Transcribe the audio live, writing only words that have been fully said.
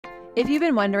If you've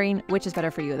been wondering which is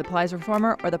better for you, the Pilates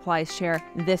Reformer or the Pilates chair,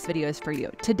 this video is for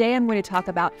you. Today I'm going to talk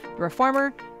about the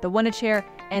Reformer, the Wunda chair,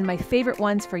 and my favorite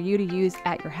ones for you to use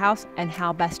at your house and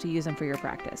how best to use them for your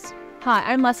practice. Hi,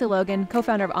 I'm Lesley Logan,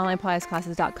 co-founder of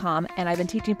OnlinePilatesClasses.com, and I've been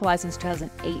teaching Pilates since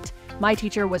 2008. My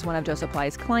teacher was one of Joseph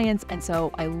Pilates' clients, and so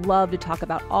I love to talk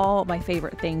about all my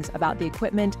favorite things about the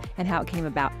equipment and how it came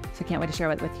about. So I can't wait to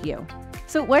share it with you.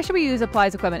 So why should we use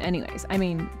Pilates equipment anyways? I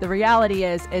mean, the reality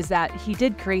is that he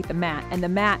did create the mat, and the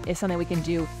mat is something we can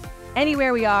do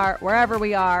anywhere we are, wherever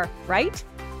we are, right?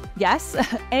 Yes.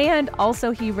 And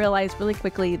also he realized really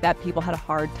quickly that people had a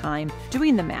hard time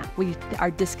doing the mat. We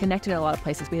are disconnected in a lot of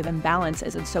places. We have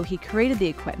imbalances. And so he created the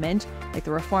equipment like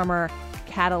the Reformer,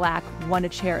 Cadillac,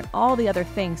 Wunda chair, and all the other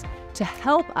things to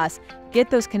help us get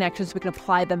those connections so we can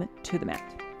apply them to the mat.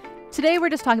 Today, we're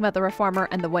just talking about the Reformer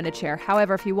and the Wunda chair.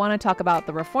 However, if you want to talk about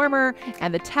the Reformer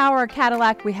and the Tower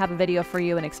Cadillac, we have a video for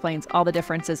you and explains all the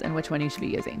differences and which one you should be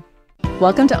using.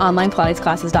 Welcome to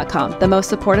OnlinePilatesClasses.com, the most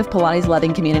supportive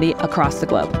Pilates-loving community across the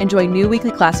globe. Enjoy new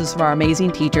weekly classes from our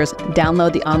amazing teachers.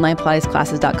 Download the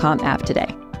OnlinePilatesClasses.com app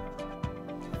today.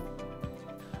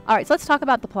 All right, so let's talk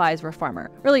about the Pilates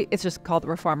Reformer. Really, it's just called the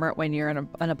Reformer when you're in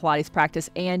a Pilates practice,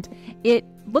 and it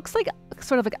looks like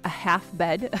sort of like a half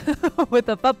bed with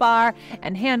a foot bar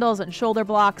and handles and shoulder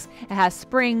blocks. It has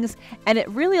springs, and it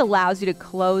really allows you to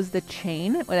close the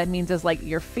chain. What that means is like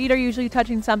your feet are usually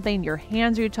touching something, your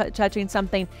hands are touching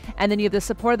something, and then you have the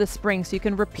support of the spring, so you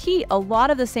can repeat a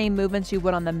lot of the same movements you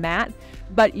would on the mat,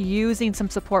 but using some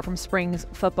support from springs,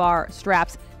 foot bar,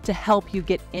 straps, to help you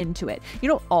get into it. You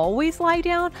don't always lie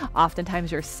down.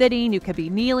 Oftentimes you're sitting, you could be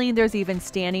kneeling. There's even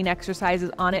standing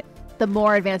exercises on it. The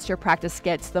more advanced your practice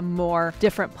gets, the more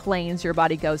different planes your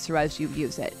body goes through as you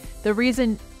use it. The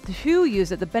reason to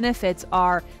use it, the benefits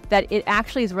are that it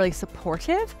actually is really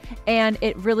supportive, and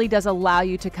it really does allow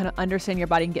you to kind of understand your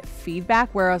body and get feedback,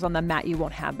 whereas on the mat you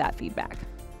won't have that feedback.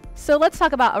 So let's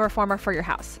talk about a Reformer for your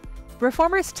house.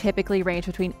 Reformers typically range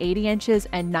between 80 inches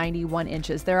and 91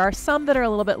 inches. There are some that are a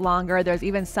little bit longer. There's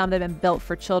even some that have been built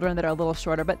for children that are a little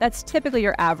shorter, but that's typically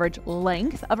your average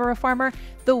length of a Reformer.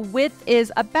 The width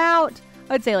is about,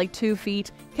 I would say like 2 feet.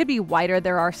 Could be wider.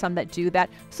 There are some that do that.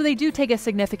 So they do take a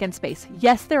significant space.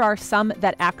 Yes, there are some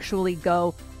that actually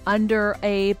go under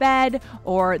a bed,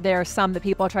 or there are some that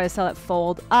people try to sell it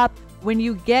fold up. When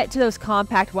you get to those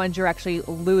compact ones, you're actually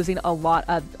losing a lot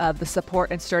of the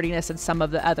support and sturdiness and some of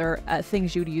the other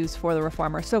things you'd use for the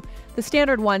Reformer. So the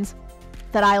standard ones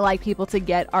that I like people to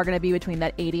get are going to be between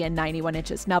that 80 and 91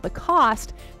 inches. Now the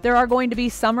cost, there are going to be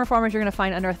some Reformers you're going to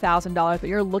find under $1,000, but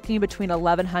you're looking between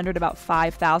 $1,100, about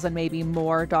 $5,000, maybe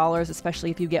more dollars,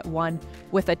 especially if you get one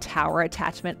with a tower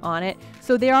attachment on it.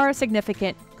 So they are a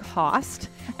significant cost,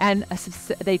 and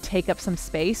they take up some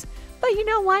space. But you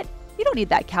know what? You don't need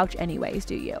that couch anyways,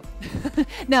 do you?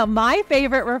 Now, my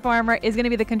favorite Reformer is going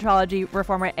to be the Contrology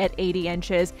Reformer at 80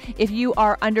 inches. If you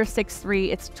are under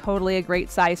 6'3", it's totally a great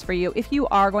size for you. If you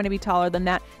are going to be taller than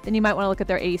that, then you might want to look at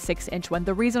their 86-inch one.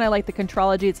 The reason I like the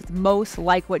Contrology is it's most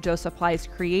like what Joseph Pilates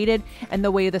created, and the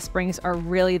way the springs are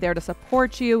really there to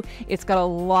support you. It's got a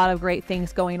lot of great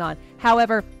things going on.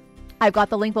 However, I've got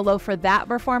the link below for that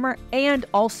Reformer, and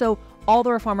also all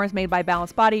the Reformers made by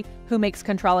Balanced Body, who makes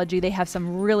Contrology. They have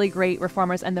some really great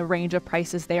Reformers, and the range of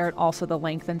prices there, and also the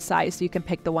length and size, so you can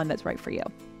pick the one that's right for you.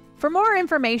 For more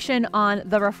information on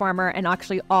the Reformer and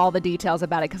actually all the details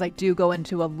about it, because I do go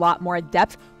into a lot more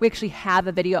depth, we actually have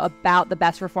a video about the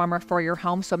best Reformer for your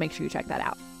home, so make sure you check that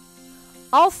out.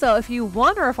 Also, if you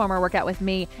want a Reformer workout with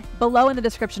me, below in the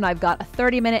description I've got a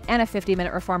 30-minute and a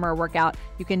 50-minute Reformer workout.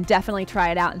 You can definitely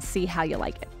try it out and see how you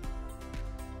like it.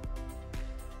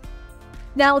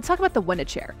 Now let's talk about the Wunda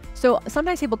chair. So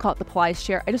sometimes people call it the Pilates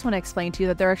chair. I just want to explain to you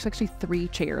that there are actually 3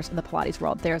 chairs in the Pilates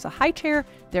world. There's a high chair,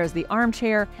 there's the arm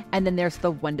chair, and then there's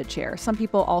the Wunda chair. Some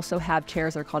people also have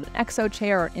chairs that are called an EXO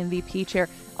chair or an MVP chair.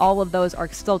 All of those are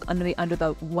still under the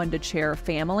Wunda chair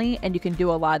family, and you can do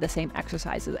a lot of the same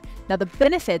exercises. Now the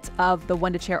benefits of the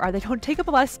Wunda chair are they don't take up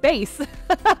a lot of space.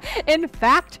 In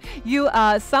fact,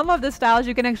 some of the styles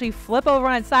you can actually flip over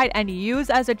on its side and use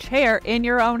as a chair in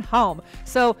your own home.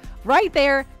 So right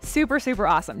there, super, super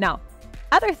awesome. Now,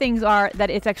 other things are that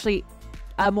it's actually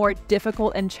a more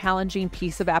difficult and challenging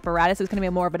piece of apparatus. It's going to be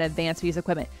more of an advanced piece of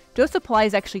equipment. Joseph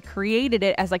Pilates actually created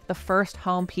it as like the first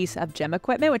home piece of gym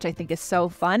equipment, which I think is so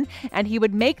fun. And he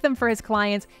would make them for his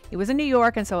clients. He was in New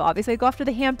York, and so obviously they'd go off to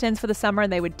the Hamptons for the summer,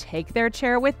 and they would take their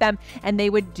chair with them, and they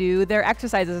would do their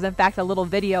exercises. In fact, a little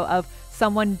video of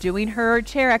someone doing her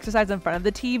chair exercise in front of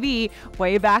the TV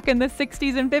way back in the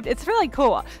 60s and 50s. It's really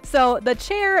cool. So the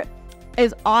chair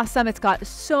is awesome. It's got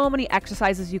so many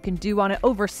exercises you can do on it,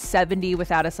 over 70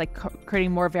 without us like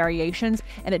creating more variations,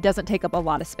 and it doesn't take up a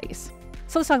lot of space.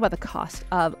 So let's talk about the cost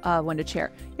of a Wunda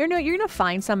chair. You're gonna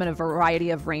find some in a variety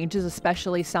of ranges,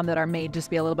 especially some that are made just to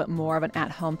be a little bit more of an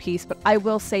at-home piece. But I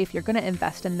will say, if you're gonna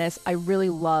invest in this, I really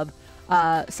love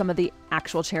some of the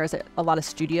actual chairs that a lot of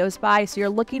studios buy. So you're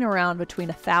looking around between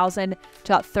 $1,000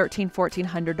 to about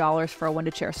 $1,300–1,400 for a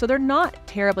Wunda chair. So they're not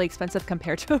terribly expensive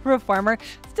compared to a reformer.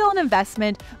 Still an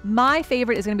investment. My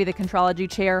favorite is going to be the Contrology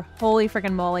chair. Holy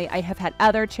freaking moly. I have had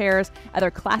other chairs,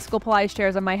 other classical Pilates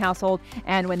chairs in my household.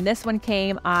 And when this one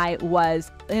came, I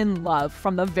was in love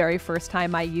from the very first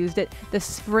time I used it. The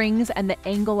springs and the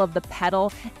angle of the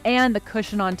pedal and the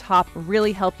cushion on top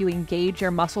really help you engage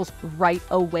your muscles right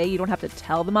away. You don't have to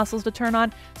tell the muscles to turn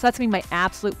on. So that's gonna be my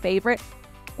absolute favorite.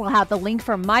 We'll have the link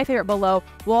for my favorite below.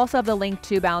 We'll also have the link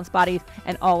to Balance Bodies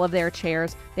and all of their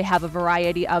chairs. They have a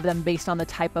variety of them based on the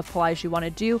type of Pilates you want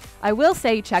to do. I will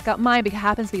say check out mine because it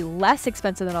happens to be less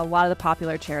expensive than a lot of the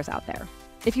popular chairs out there.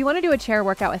 If you want to do a chair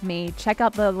workout with me, check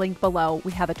out the link below.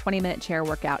 We have a 20-minute chair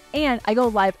workout, and I go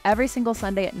live every single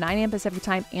Sunday at 9 a.m. Pacific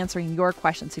time answering your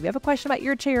questions. So if you have a question about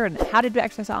your chair and how to do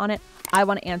exercise on it, I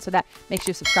want to answer that. Make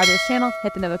sure you subscribe to this channel,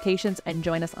 hit the notifications, and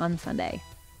join us on Sunday.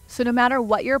 So no matter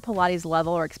what your Pilates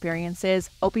level or experience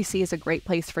is, OPC is a great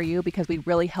place for you because we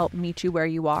really help meet you where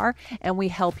you are, and we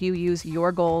help you use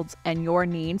your goals and your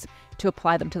needs to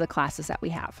apply them to the classes that we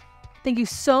have. Thank you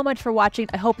so much for watching.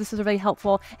 I hope this was really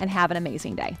helpful, and have an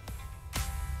amazing day.